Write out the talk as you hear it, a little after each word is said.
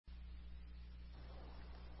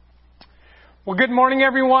Well, good morning,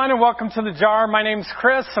 everyone, and welcome to The Jar. My name's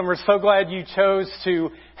Chris, and we're so glad you chose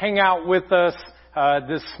to hang out with us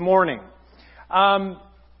this morning. I'd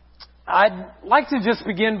like to just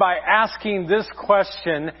begin by asking this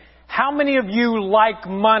question. How many of you like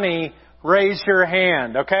money? Raise your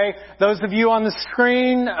hand, okay? Those of you on the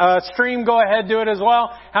stream, go ahead, do it as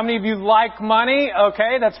well. How many of you like money?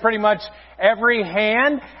 Okay, that's pretty much every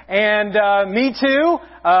hand. And me too.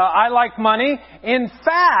 I like money. In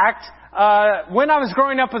fact, when I was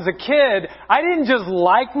growing up as a kid, I didn't just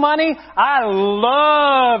like money, I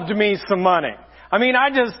loved me some money. I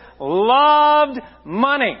just loved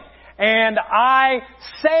money. And I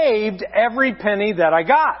saved every penny that I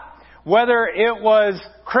got. Whether it was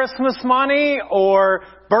Christmas money or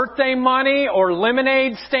birthday money or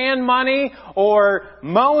lemonade stand money or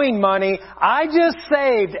mowing money, I just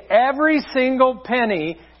saved every single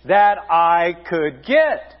penny that I could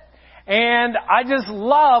get. And I just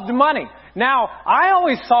loved money. Now, I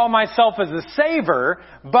always saw myself as a saver,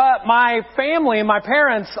 but my family and my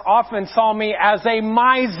parents often saw me as a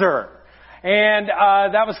miser. And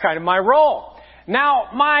that was kind of my role. Now,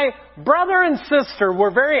 my brother and sister were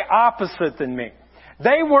very opposite than me.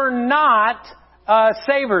 They were not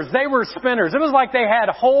savers. They were spenders. It was like they had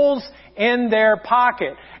holes in their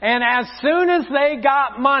pocket. And as soon as they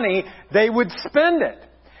got money, they would spend it.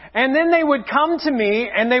 And then they would come to me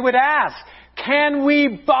and they would ask, can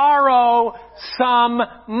we borrow some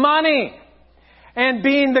money? And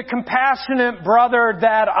being the compassionate brother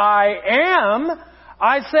that I am,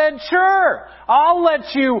 I said, sure, I'll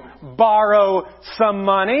let you borrow some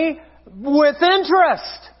money with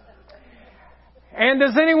interest. And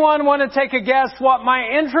does anyone want to take a guess what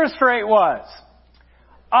my interest rate was?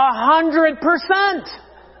 100%.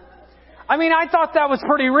 I thought that was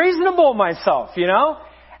pretty reasonable myself,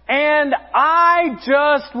 And I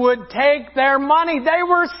just would take their money. They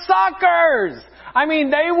were suckers.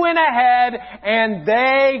 They went ahead and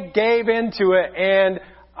they gave into it, and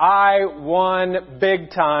I won big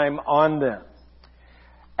time on them.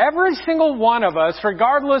 Every single one of us,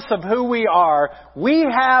 regardless of who we are, we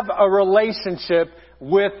have a relationship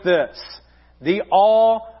with this, the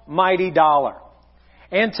almighty dollar.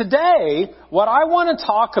 And today, what I want to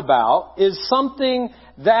talk about is something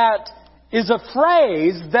that is a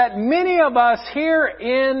phrase that many of us hear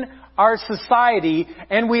in our society,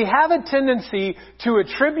 and we have a tendency to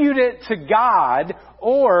attribute it to God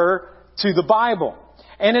or to the Bible.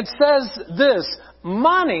 And it says this: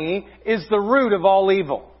 money is the root of all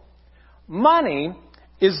evil. Money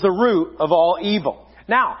is the root of all evil.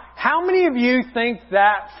 Now, how many of you think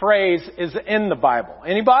that phrase is in the Bible?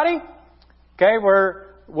 Anybody? Okay,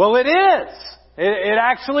 well, it is. It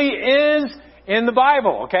actually is in the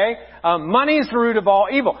Bible, okay? Money is the root of all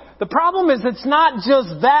evil. The problem is it's not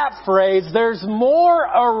just that phrase. There's more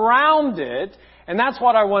around it, and that's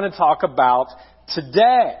what I want to talk about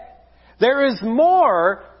today. There is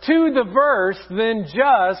more to the verse than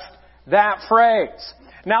just that phrase.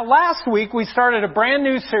 Now, last week we started a brand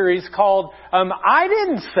new series called I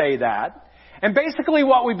Didn't Say That. And basically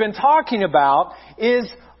what we've been talking about is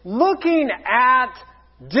looking at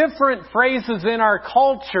different phrases in our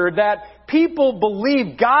culture that people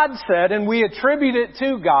believe God said and we attribute it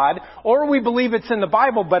to God, or we believe it's in the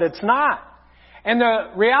Bible, but it's not. And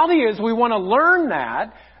the reality is we want to learn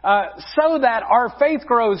that so that our faith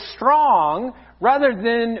grows strong rather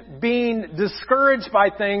than being discouraged by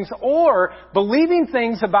things or believing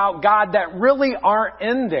things about God that really aren't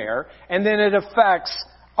in there, and then it affects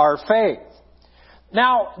our faith.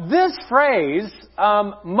 Now, this phrase,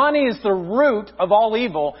 money is the root of all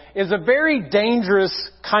evil, is a very dangerous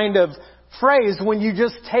kind of phrase when you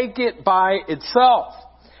just take it by itself.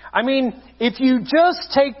 If you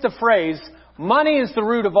just take the phrase, money is the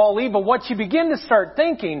root of all evil, what you begin to start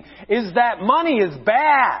thinking is that money is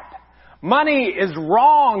bad. Money is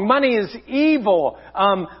wrong. Money is evil.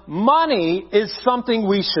 Money is something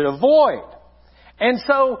we should avoid. And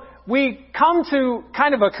so we come to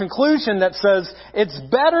kind of a conclusion that says it's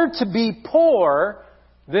better to be poor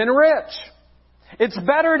than rich. It's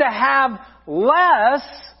better to have less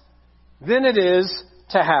than it is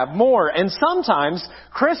to have more. And sometimes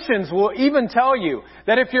Christians will even tell you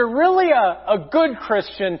that if you're really a good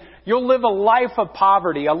Christian, you'll live a life of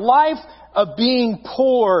poverty. A life of being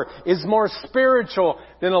poor is more spiritual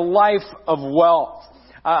than a life of wealth.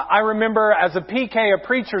 I remember as a PK, a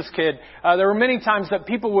preacher's kid, there were many times that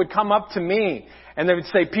people would come up to me and they would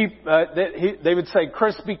say,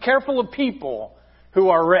 Chris, be careful of people who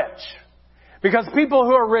are rich. Because people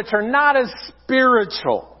who are rich are not as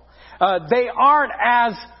spiritual. They aren't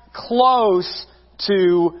as close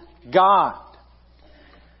to God.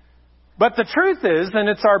 But the truth is, and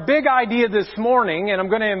it's our big idea this morning, and I'm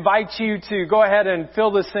going to invite you to go ahead and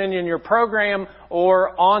fill this in your program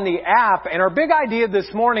or on the app. And our big idea this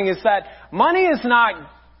morning is that money is not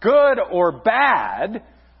good or bad.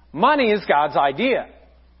 Money is God's idea.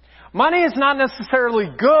 Money is not necessarily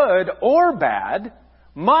good or bad.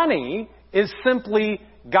 Money is simply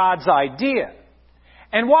God's idea.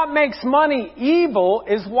 And what makes money evil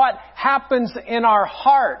is what happens in our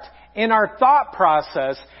heart, in our thought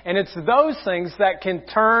process, and it's those things that can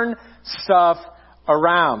turn stuff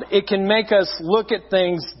around. It can make us look at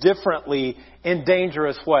things differently in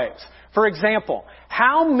dangerous ways. For example,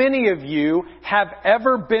 how many of you have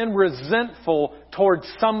ever been resentful towards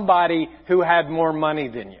somebody who had more money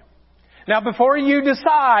than you? Now, before you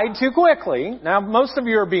decide too quickly, now most of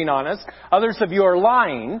you are being honest, others of you are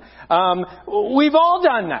lying, we've all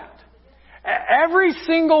done that. Every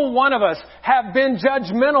single one of us have been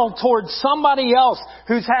judgmental towards somebody else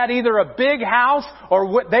who's had either a big house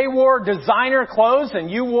or they wore designer clothes and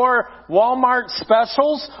you wore Walmart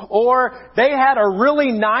specials, or they had a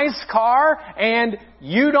really nice car and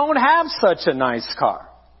you don't have such a nice car.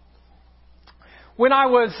 When I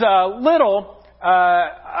was little,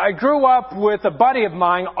 I grew up with a buddy of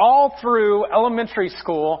mine all through elementary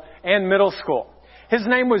school and middle school. His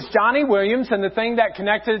name was Johnny Williams, and the thing that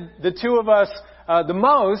connected the two of us the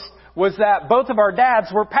most was that both of our dads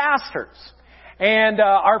were pastors. And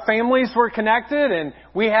our families were connected, and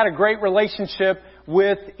we had a great relationship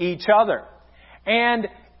with each other. And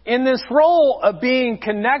in this role of being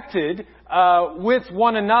connected with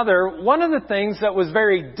one another, one of the things that was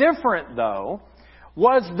very different, though,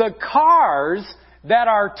 was the cars that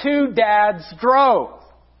our two dads drove.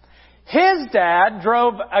 His dad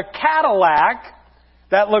drove a Cadillac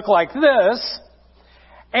that looked like this,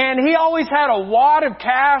 and he always had a wad of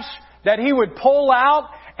cash that he would pull out,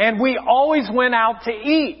 and we always went out to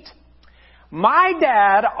eat. My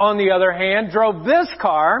dad, on the other hand, drove this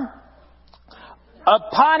car, a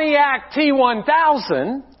Pontiac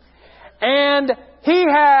T1000, and he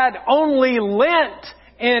had only lint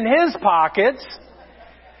in his pockets,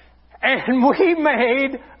 and he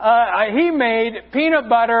made peanut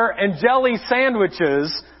butter and jelly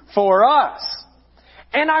sandwiches for us.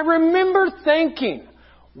 And I remember thinking,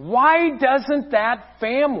 why doesn't that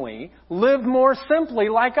family live more simply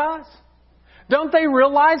like us? Don't they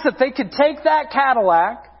realize that they could take that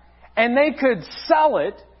Cadillac and they could sell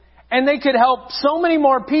it and they could help so many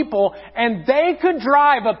more people and they could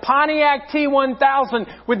drive a Pontiac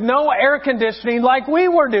T1000 with no air conditioning like we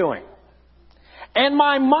were doing? And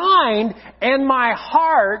my mind and my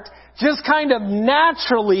heart just kind of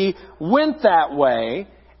naturally went that way.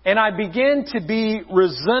 And I began to be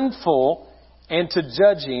resentful and to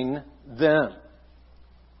judging them.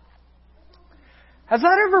 Has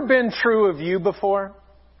that ever been true of you before?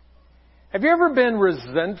 Have you ever been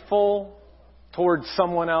resentful towards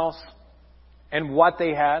someone else and what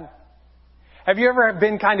they had? Have you ever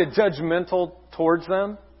been kind of judgmental towards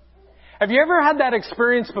them? Have you ever had that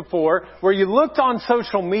experience before where you looked on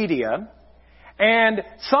social media and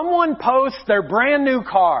someone posts their brand new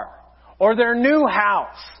car or their new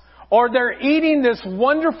house, or they're eating this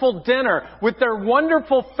wonderful dinner with their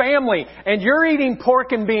wonderful family, and you're eating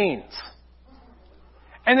pork and beans.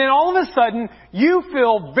 And then all of a sudden, you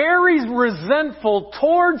feel very resentful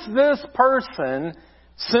towards this person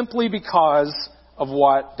simply because of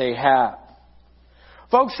what they have.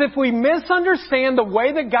 Folks, if we misunderstand the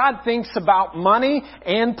way that God thinks about money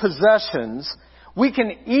and possessions, we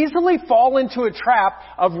can easily fall into a trap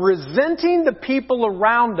of resenting the people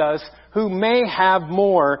around us who may have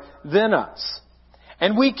more than us.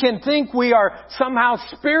 And we can think we are somehow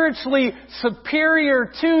spiritually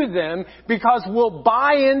superior to them because we'll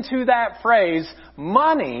buy into that phrase,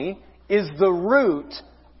 money is the root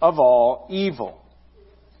of all evil.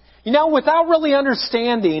 You know, without really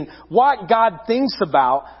understanding what God thinks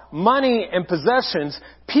about money and possessions,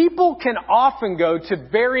 people can often go to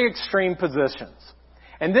very extreme positions.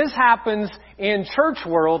 And this happens in church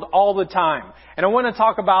world all the time. And I want to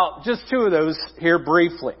talk about just two of those here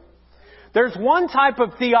briefly. There's one type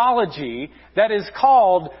of theology that is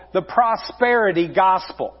called the prosperity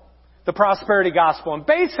gospel. The prosperity gospel. And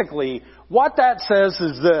basically, what that says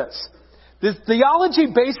is this. This theology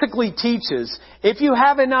basically teaches if you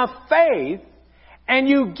have enough faith and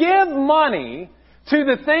you give money to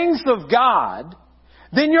the things of God,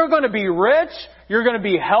 then you're going to be rich, you're going to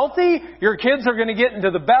be healthy, your kids are going to get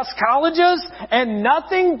into the best colleges, and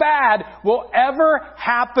nothing bad will ever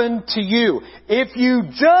happen to you. If you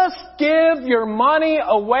just give your money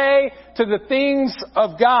away to the things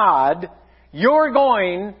of God, you're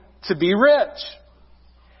going to be rich.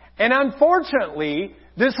 And unfortunately,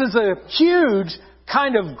 this is a huge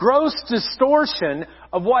kind of gross distortion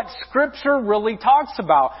of what Scripture really talks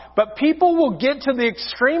about. But people will get to the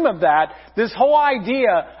extreme of that, this whole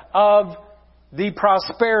idea of the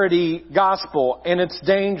prosperity gospel, and it's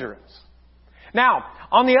dangerous. Now,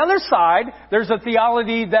 on the other side, there's a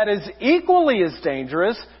theology that is equally as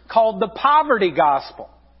dangerous called the poverty gospel.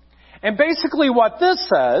 And basically what this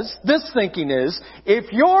says, this thinking is,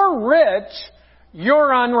 if you're rich,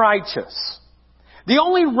 you're unrighteous. The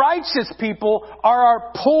only righteous people are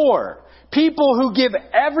our poor. People who give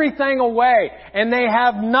everything away and they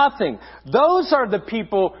have nothing. Those are the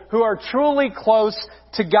people who are truly close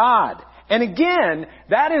to God. And again,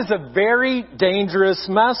 that is a very dangerous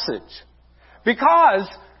message. Because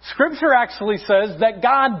Scripture actually says that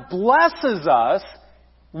God blesses us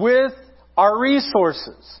with our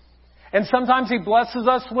resources. And sometimes He blesses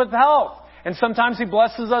us with health. And sometimes He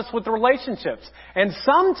blesses us with relationships. And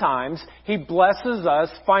sometimes He blesses us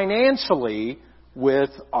financially with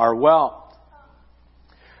our wealth.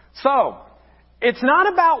 So, it's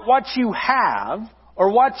not about what you have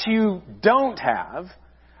or what you don't have,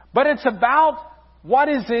 but it's about what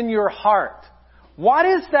is in your heart. What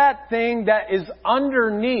is that thing that is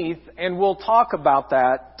underneath? And we'll talk about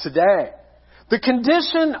that today. The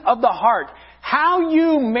condition of the heart. How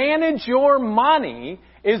you manage your money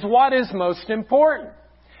is what is most important.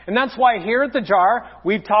 And that's why here at the Jar,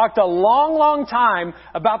 we've talked a long time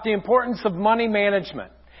about the importance of money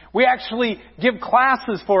management. We actually give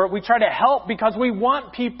classes for it. We try to help because we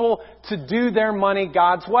want people to do their money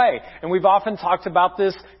God's way. And we've often talked about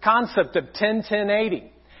this concept of 10-10-80.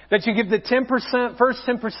 That you give the 10%, first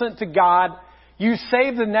 10% to God, you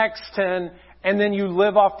save the next 10, and then you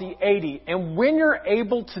live off the 80. And when you're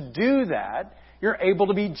able to do that, you're able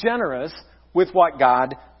to be generous with what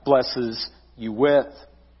God blesses you with.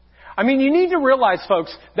 I mean, you need to realize,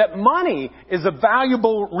 folks, that money is a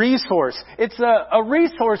valuable resource. It's a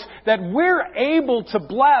resource that we're able to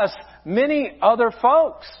bless many other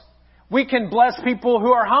folks. We can bless people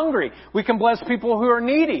who are hungry. We can bless people who are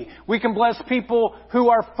needy. We can bless people who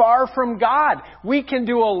are far from God. We can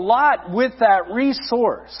do a lot with that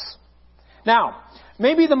resource. Now,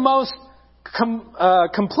 maybe the most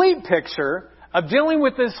complete picture of dealing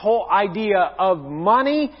with this whole idea of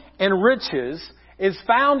money and riches is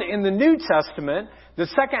found in the New Testament, the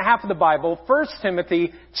second half of the Bible, 1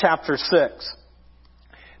 Timothy chapter 6.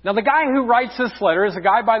 Now the guy who writes this letter is a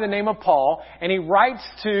guy by the name of Paul, and he writes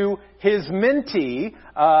to his mentee,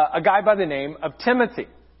 a guy by the name of Timothy.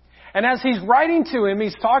 And as he's writing to him,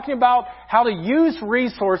 he's talking about how to use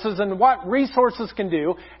resources and what resources can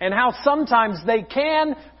do, and how sometimes they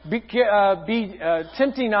can be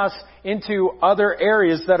tempting us into other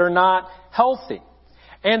areas that are not healthy.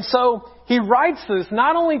 And so he writes this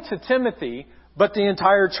not only to Timothy, but the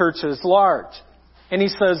entire church at large. And he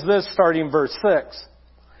says this starting in verse 6.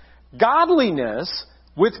 Godliness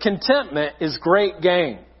with contentment is great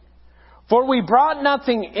gain. For we brought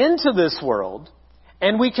nothing into this world,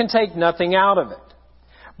 and we can take nothing out of it.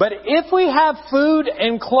 But if we have food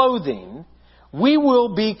and clothing, we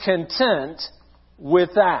will be content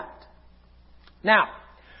with that. Now,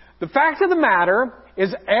 the fact of the matter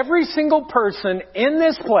is every single person in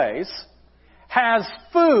this place has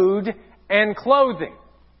food and clothing.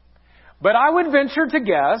 But I would venture to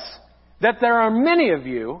guess that there are many of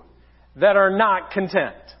you that are not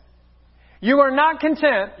content. You are not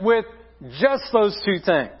content with just those two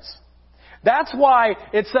things. That's why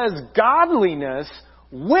it says godliness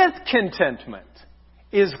with contentment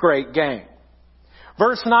is great gain.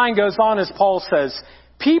 Verse 9 goes on as Paul says,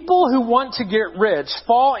 people who want to get rich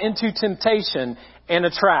fall into temptation and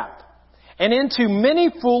a trap, and into many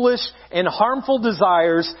foolish and harmful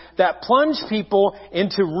desires that plunge people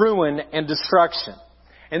into ruin and destruction.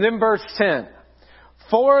 And then verse 10,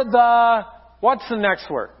 what's the next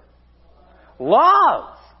word?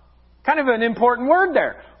 Love. Kind of an important word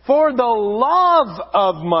there. For the love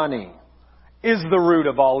of money is the root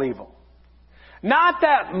of all evil. Not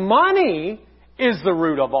that money is the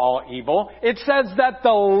root of all evil. It says that the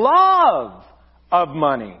love of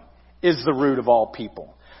money is the root of all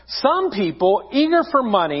people. Some people, eager for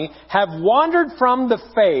money, have wandered from the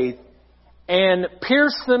faith and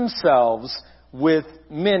pierced themselves with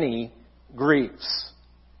many griefs.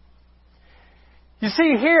 You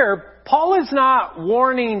see here, Paul is not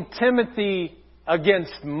warning Timothy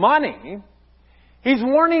against money. He's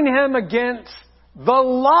warning him against the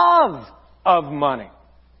love of money.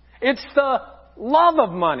 It's the love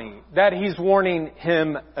of money that he's warning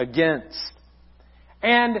him against.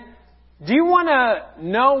 And do you want to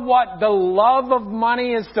know what the love of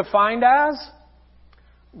money is defined as?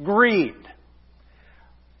 Greed.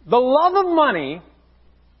 The love of money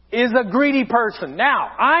is a greedy person. Now,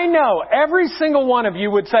 I know every single one of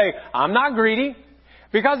you would say, I'm not greedy.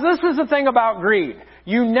 Because this is the thing about greed.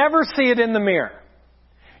 You never see it in the mirror.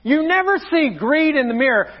 You never see greed in the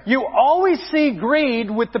mirror. You always see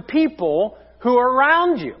greed with the people who are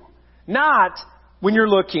around you, not when you're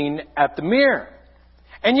looking at the mirror.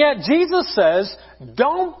 And yet Jesus says,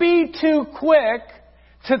 don't be too quick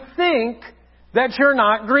to think that you're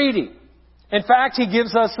not greedy. In fact, He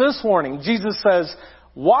gives us this warning. Jesus says,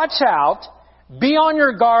 watch out, be on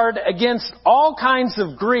your guard against all kinds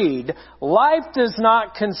of greed. Life does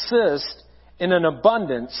not consist in an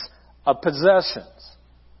abundance of possessions.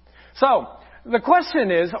 So, the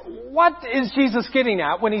question is, what is Jesus getting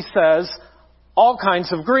at when He says all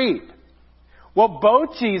kinds of greed? Well,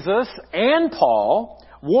 both Jesus and Paul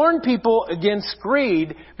warn people against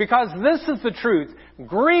greed because this is the truth.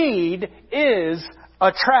 Greed is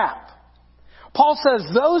a trap. Paul says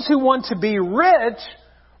those who want to be rich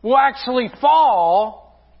will actually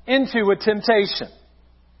fall into a temptation.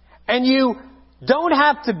 And you don't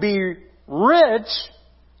have to be rich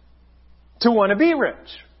to want to be rich.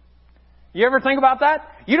 You ever think about that?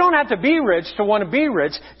 You don't have to be rich to want to be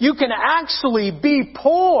rich. You can actually be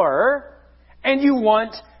poor and you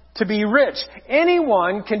want to be rich.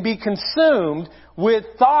 Anyone can be consumed with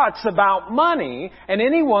thoughts about money, and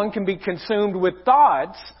anyone can be consumed with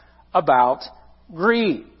thoughts about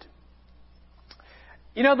greed.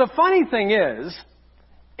 You know, the funny thing is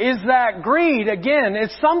that greed, again,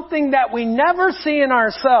 is something that we never see in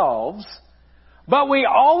ourselves, but we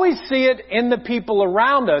always see it in the people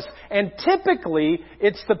around us. And typically,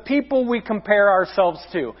 it's the people we compare ourselves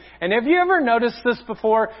to. And have you ever noticed this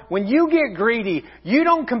before? When you get greedy, you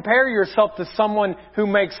don't compare yourself to someone who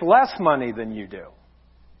makes less money than you do.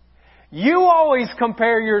 You always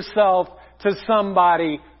compare yourself to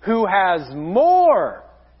somebody who has more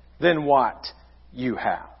than what you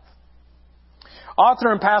have.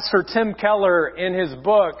 Author and pastor Tim Keller, in his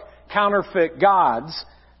book, Counterfeit Gods,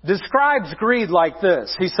 describes greed like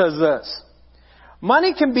this. He says this: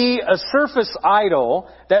 money can be a surface idol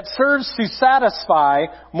that serves to satisfy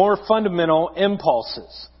more fundamental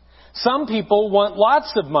impulses. Some people want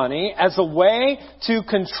lots of money as a way to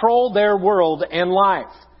control their world and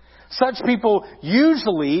life. Such people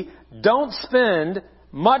usually don't spend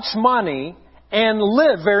much money and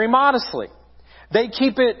live very modestly. They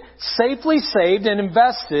keep it safely saved and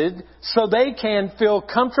invested so they can feel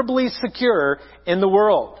comfortably secure in the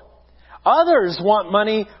world. Others want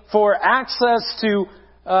money for access to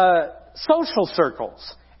social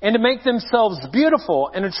circles and to make themselves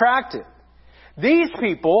beautiful and attractive. These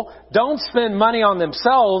people don't spend money on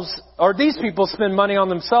themselves, or these people spend money on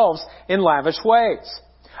themselves in lavish ways.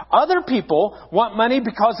 Other people want money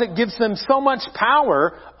because it gives them so much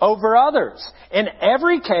power over others. In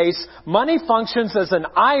every case, money functions as an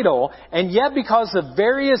idol, and yet because of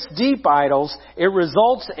various deep idols, it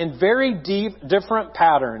results in very different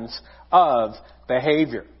patterns of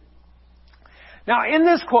behavior. Now, in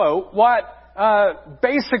this quote, what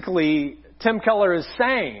basically Tim Keller is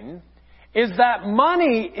saying is that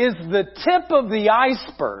money is the tip of the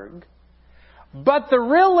iceberg. But the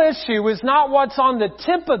real issue is not what's on the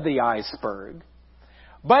tip of the iceberg,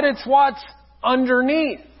 but it's what's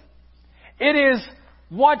underneath. It is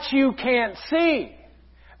what you can't see.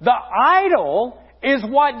 The idol is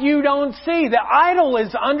what you don't see. The idol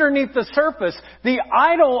is underneath the surface. The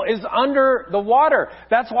idol is under the water.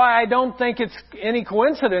 That's why I don't think it's any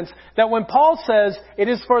coincidence that when Paul says it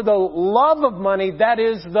is for the love of money, that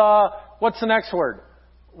is the, what's the next word?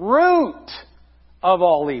 Root of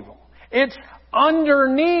all evil. It's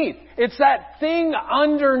underneath. It's that thing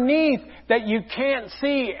underneath that you can't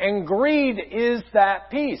see, and greed is that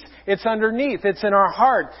piece. It's underneath. It's in our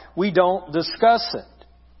heart. We don't discuss it.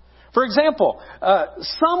 For example,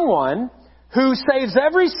 someone who saves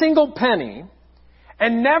every single penny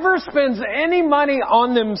and never spends any money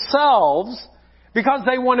on themselves because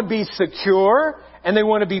they want to be secure and they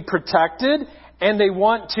want to be protected and they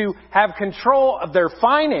want to have control of their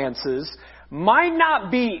finances might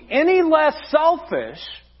not be any less selfish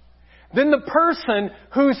than the person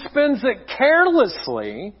who spends it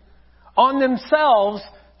carelessly on themselves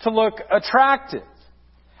to look attractive.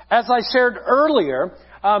 As I shared earlier,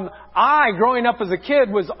 I, growing up as a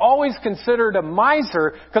kid, was always considered a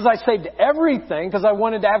miser because I saved everything because I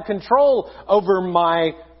wanted to have control over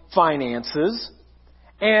my finances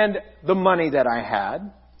and the money that I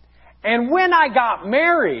had. And when I got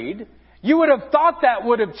married, you would have thought that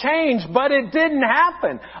would have changed, but it didn't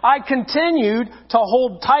happen. I continued to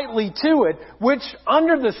hold tightly to it, which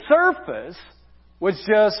under the surface was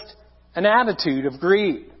just an attitude of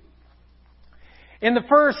greed. In the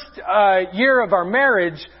first year of our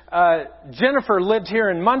marriage, Jennifer lived here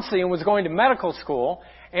in Muncie and was going to medical school,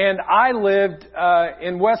 and I lived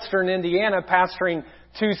in western Indiana pastoring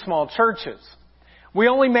 2 small churches. We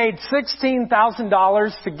only made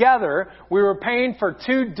 $16,000 together. We were paying for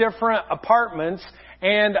 2 different apartments,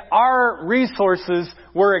 and our resources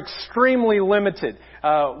were extremely limited.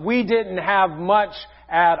 We didn't have much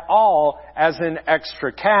at all as in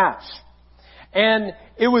extra cash. And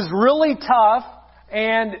it was really tough,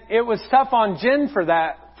 and it was tough on Jen for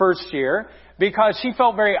that first year because she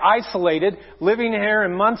felt very isolated living here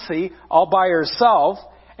in Muncie all by herself,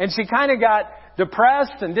 and she kind of got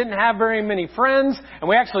depressed and didn't have very many friends. And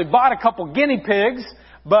we actually bought a couple guinea pigs,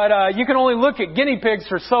 but you can only look at guinea pigs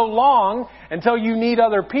for so long until you meet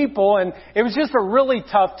other people, and it was just a really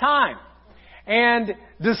tough time. And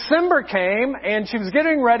December came, and she was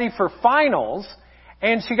getting ready for finals,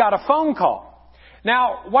 and she got a phone call.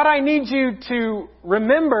 Now, what I need you to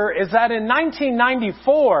remember is that in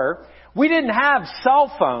 1994, we didn't have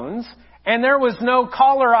cell phones, and there was no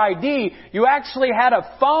caller ID. You actually had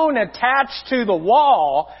a phone attached to the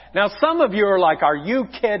wall. Now, some of you are like, are you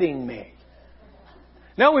kidding me?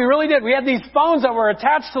 No, we really did. We had these phones that were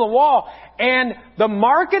attached to the wall, and the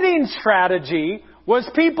marketing strategy was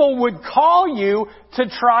people would call you to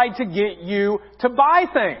try to get you to buy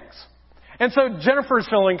things. And so Jennifer's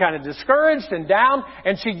feeling kind of discouraged and down,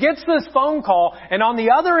 and she gets this phone call, and on the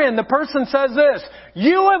other end, the person says this: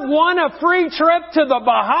 "You have won a free trip to the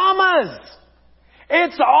Bahamas.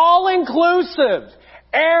 It's all inclusive.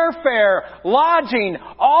 Airfare, lodging,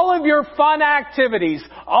 all of your fun activities.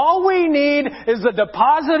 All we need is a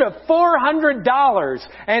deposit of $400.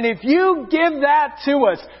 And if you give that to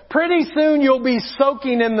us, pretty soon you'll be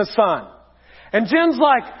soaking in the sun." And Jen's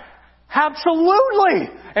like, absolutely.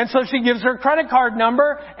 And so she gives her credit card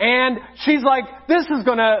number, and she's like, this is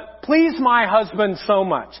going to please my husband so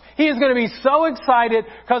much. He is going to be so excited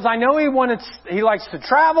because I know he likes to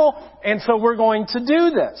travel, and so we're going to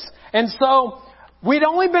do this. And so we'd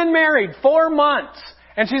only been married 4 months,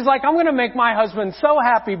 and she's like, I'm going to make my husband so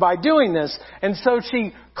happy by doing this. And so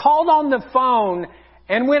she called on the phone,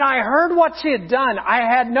 and when I heard what she had done, I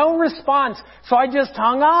had no response, so I just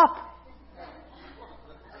hung up.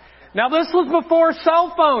 Now, this was before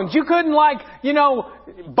cell phones. You couldn't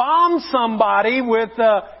bomb somebody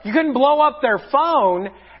you couldn't blow up their phone.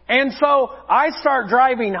 And so I start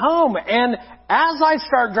driving home. And as I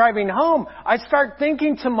start driving home, I start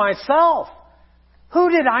thinking to myself, who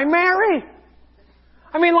did I marry?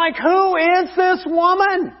 I mean, who is this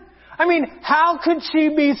woman? I mean, how could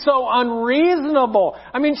she be so unreasonable?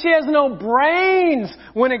 I mean, she has no brains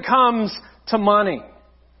when it comes to money.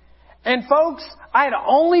 And folks, I had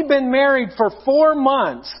only been married for 4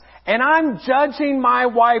 months, and I'm judging my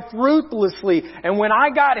wife ruthlessly. And when I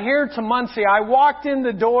got here to Muncie, I walked in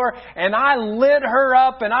the door and I lit her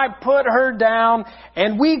up and I put her down,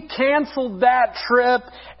 and we canceled that trip,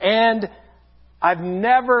 and I've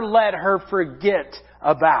never let her forget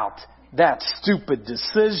about that stupid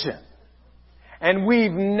decision. And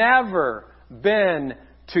we've never been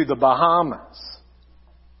to the Bahamas.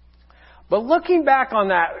 But looking back on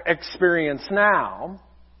that experience now,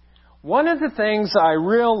 one of the things I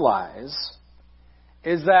realize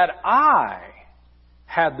is that I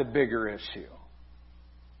had the bigger issue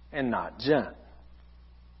and not Jen.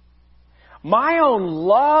 My own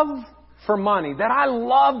love for money, that I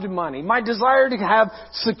loved money, my desire to have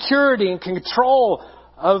security and control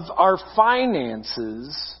of our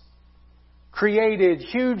finances created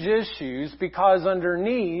huge issues because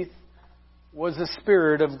underneath was a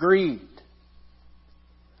spirit of greed.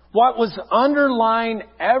 What was underlying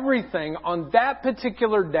everything on that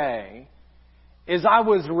particular day is I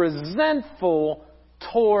was resentful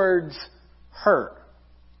towards her.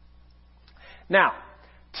 Now,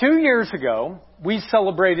 2 years ago, we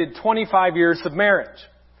celebrated 25 years of marriage.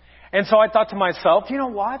 And so I thought to myself, you know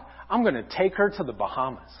what? I'm going to take her to the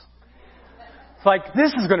Bahamas. It's like,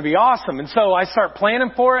 this is going to be awesome. And so I start planning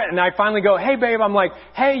for it, and I finally go, hey, babe, I'm like,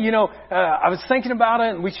 hey, I was thinking about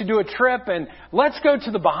it, and we should do a trip, and let's go to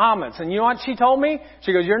the Bahamas. And you know what she told me?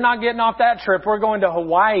 She goes, you're not getting off that trip. We're going to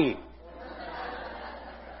Hawaii.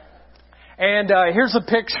 And here's a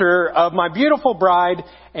picture of my beautiful bride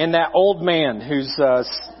and that old man who's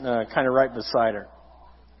kind of right beside her.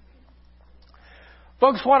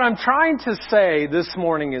 Folks, what I'm trying to say this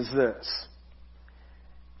morning is this.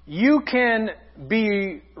 You can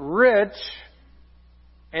be rich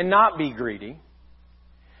and not be greedy.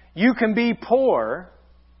 You can be poor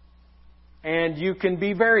and you can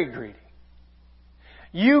be very greedy.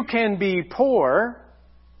 You can be poor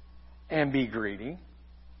and be greedy.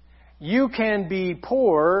 You can be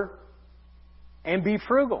poor and be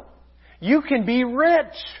frugal. You can be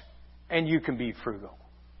rich and you can be frugal.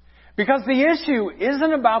 Because the issue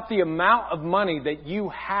isn't about the amount of money that you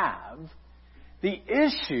have. The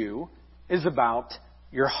issue is about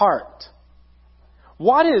your heart.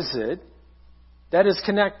 What is it that is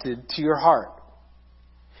connected to your heart?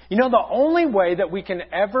 You know, the only way that we can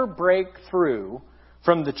ever break through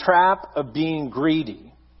from the trap of being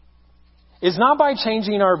greedy is not by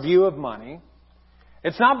changing our view of money.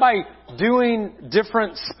 It's not by doing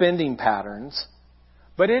different spending patterns,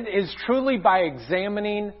 but it is truly by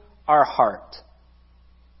examining our heart.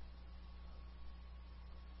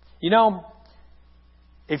 You know,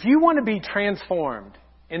 if you want to be transformed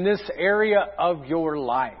in this area of your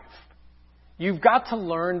life, you've got to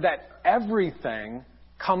learn that everything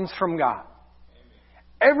comes from God.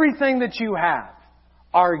 Everything that you have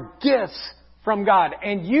are gifts from God.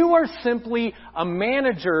 And you are simply a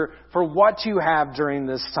manager for what you have during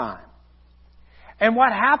this time. And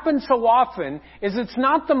what happens so often is it's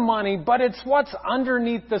not the money, but it's what's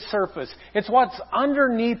underneath the surface. It's what's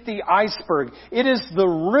underneath the iceberg. It is the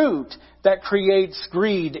root that creates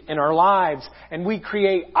greed in our lives. And we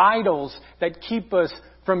create idols that keep us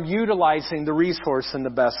from utilizing the resource in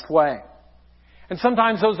the best way. And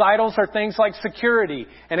sometimes those idols are things like security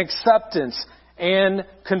and acceptance and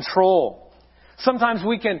control. Sometimes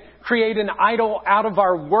we can create an idol out of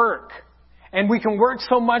our work. And we can work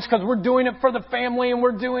so much because we're doing it for the family and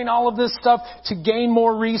we're doing all of this stuff to gain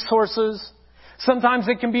more resources. Sometimes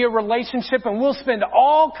it can be a relationship and we'll spend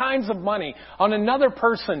all kinds of money on another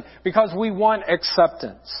person because we want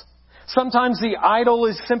acceptance. Sometimes the idol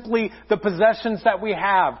is simply the possessions that we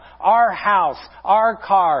have, our house, our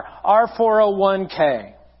car, our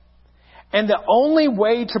 401k. And the only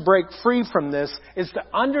way to break free from this is to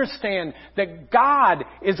understand that God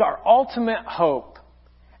is our ultimate hope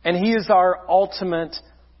and He is our ultimate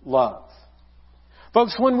love.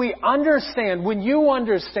 Folks, when we understand, when you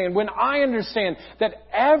understand, when I understand that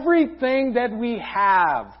everything that we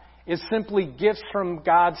have is simply gifts from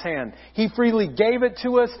God's hand. He freely gave it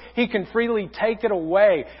to us. He can freely take it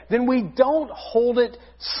away. Then we don't hold it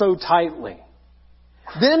so tightly.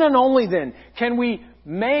 Then and only then can we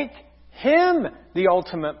make Him the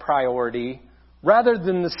ultimate priority rather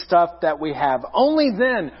than the stuff that we have. Only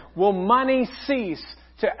then will money cease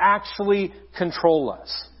to actually control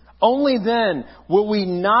us. Only then will we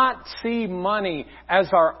not see money as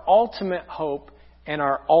our ultimate hope and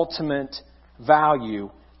our ultimate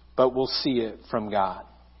value, but we'll see it from God.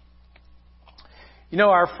 You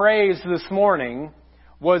know, our phrase this morning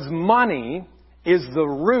was money is the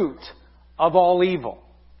root of all evil.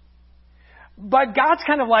 But God's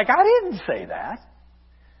kind of like, I didn't say that.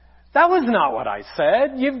 That was not what I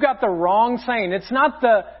said. You've got the wrong saying. It's not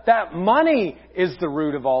that money is the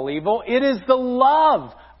root of all evil. It is the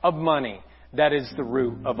love of money that is the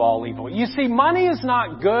root of all evil. You see, money is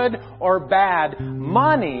not good or bad.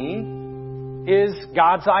 Money is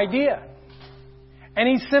God's idea. And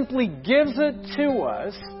He simply gives it to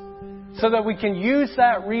us so that we can use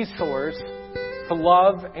that resource to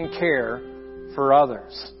love and care for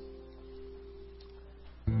others.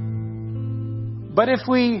 But if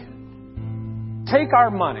we take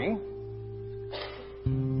our money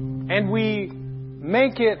and we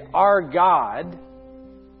make it our God,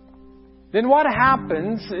 then what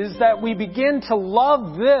happens is that we begin to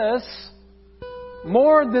love this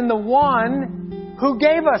more than the one who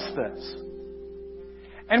gave us this.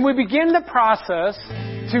 And we begin the process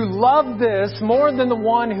to love this more than the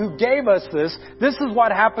one who gave us this. This is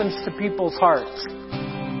what happens to people's hearts.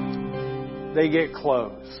 They get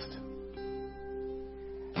closed.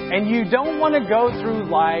 And you don't want to go through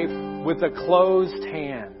life with a closed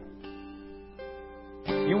hand.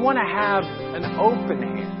 You want to have an open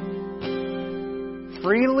hand.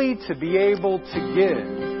 Freely to be able to give.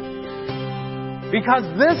 Because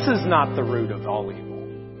this is not the root of all evil.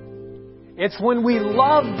 It's when we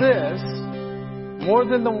love this more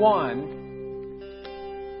than the one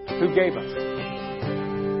who gave us it.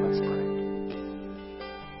 Let's pray.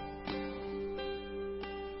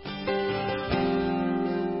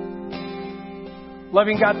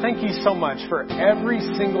 Loving God, thank you so much for every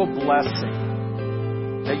single blessing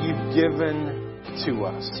that you've given to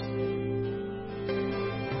us.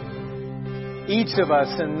 Each of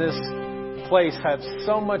us in this place have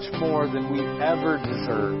so much more than we ever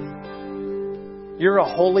deserve. You're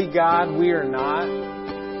a holy God, we are not.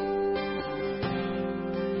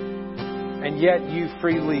 And yet you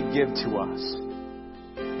freely give to us.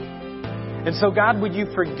 And so God, would you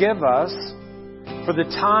forgive us for the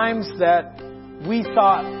times that we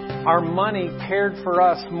thought our money cared for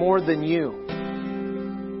us more than you?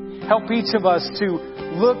 Help each of us to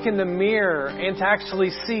look in the mirror and to actually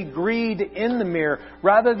see greed in the mirror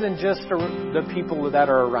rather than just the people that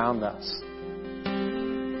are around us.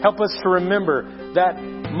 Help us to remember that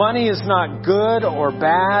money is not good or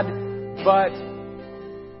bad, but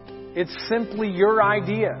it's simply your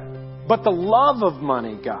idea. But the love of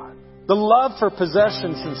money, God, the love for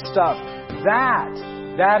possessions and stuff,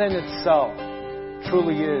 that in itself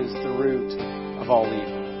truly is the root of all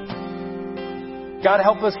evil. God,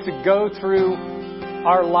 help us to go through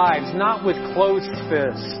our lives, not with closed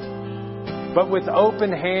fists, but with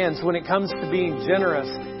open hands when it comes to being generous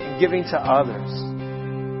and giving to others.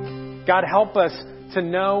 God, help us to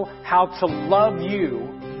know how to love you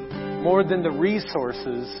more than the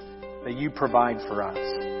resources that you provide for us.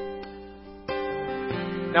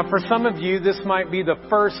 Now, for some of you, this might be the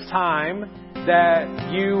first time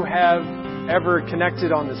that you have ever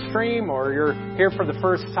connected on the stream, or you're here for the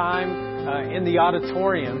first time in the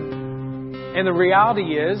auditorium. And the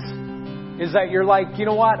reality is that you're like, you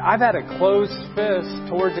know what? I've had a closed fist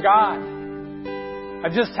towards God.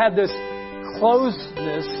 I've just had this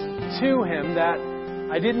closeness to Him that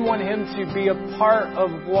I didn't want Him to be a part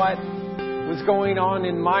of what was going on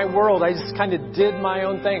in my world. I just kind of did my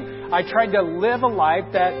own thing. I tried to live a life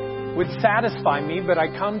that would satisfy me, but I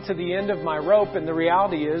come to the end of my rope, and the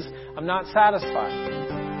reality is I'm not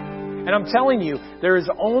satisfied. And I'm telling you, there is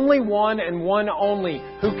only one and one only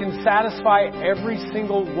who can satisfy every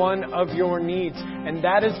single one of your needs. And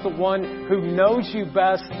that is the one who knows you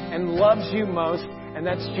best and loves you most, and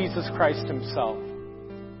that's Jesus Christ Himself.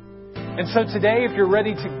 And so today, if you're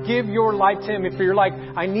ready to give your life to Him, if you're like,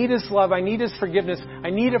 I need His love, I need His forgiveness, I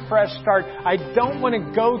need a fresh start, I don't want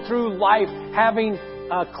to go through life having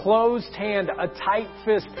a closed hand, a tight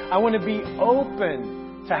fist, I want to be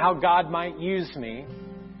open to how God might use me,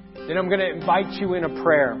 then I'm going to invite you in a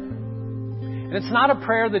prayer. And it's not a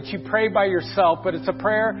prayer that you pray by yourself, but it's a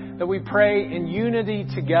prayer that we pray in unity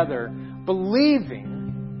together,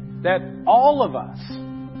 believing that all of us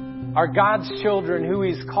are God's children who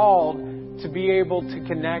He's called to be able to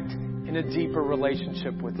connect in a deeper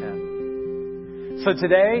relationship with Him. So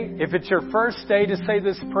today, if it's your first day to say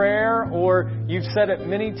this prayer, or you've said it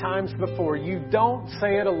many times before, you don't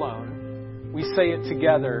say it alone. We say it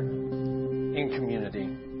together in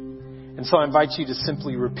community. And so I invite you to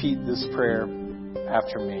simply repeat this prayer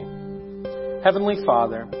after me. Heavenly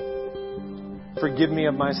Father, forgive me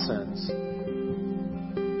of my sins.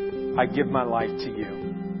 I give my life to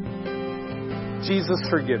you. Jesus,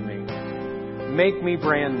 forgive me. Make me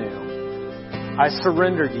brand new. I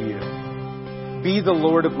surrender to you. Be the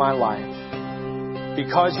Lord of my life.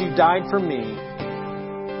 Because you died for me,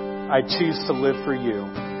 I choose to live for you.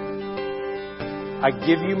 I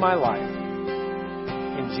give you my life.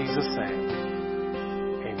 In Jesus' name.